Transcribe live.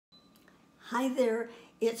Hi there,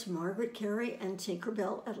 it's Margaret Kerry and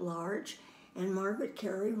Tinkerbell at Large, and Margaret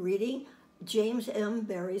Kerry reading James M.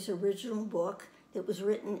 Barrie's original book that was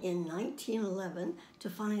written in 1911 to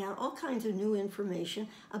find out all kinds of new information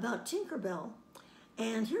about Tinkerbell.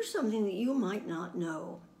 And here's something that you might not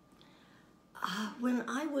know. When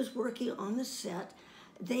I was working on the set,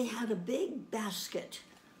 they had a big basket.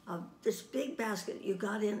 This big basket you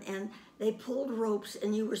got in, and they pulled ropes,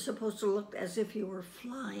 and you were supposed to look as if you were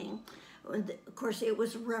flying. And of course, it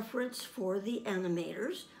was a reference for the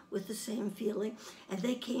animators with the same feeling. And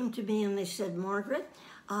they came to me and they said, Margaret,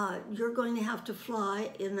 you're going to have to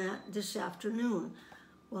fly in that this afternoon.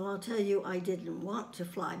 Well, I'll tell you, I didn't want to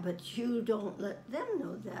fly, but you don't let them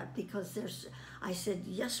know that, because I said,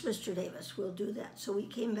 yes, Mr. Davis, we'll do that. So we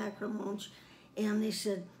came back from lunch and they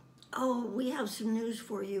said, oh, we have some news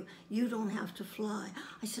for you. You don't have to fly.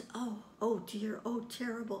 I said, oh dear, oh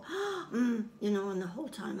terrible. And the whole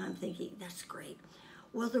time I'm thinking, that's great.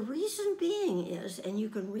 Well, the reason being is, and you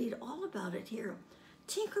can read all about it here,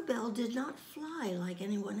 Tinkerbell did not fly like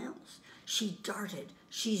anyone else. She darted,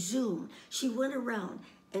 she zoomed, she went around.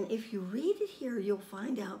 And if you read it here, you'll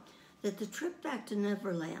find out that the trip back to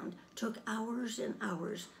Neverland took hours and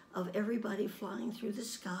hours of everybody flying through the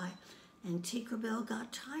sky. And Tinkerbell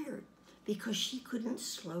got tired because she couldn't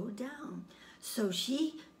slow down. So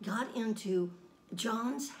she got into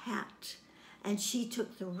John's hat, and she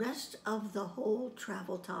took the rest of the whole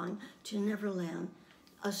travel time to Neverland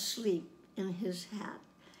asleep in his hat.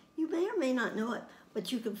 You may or may not know it,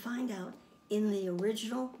 but you can find out in the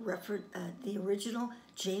original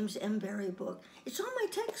James M. Barrie book. It's on my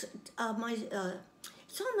text, it's on my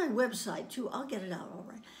website too. I'll get it out all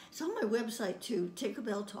right. It's on my website too,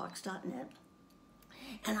 tinkerbelltalks.net.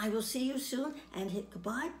 And I will see you soon, and hit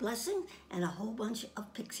goodbye, blessings, and a whole bunch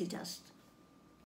of pixie dust.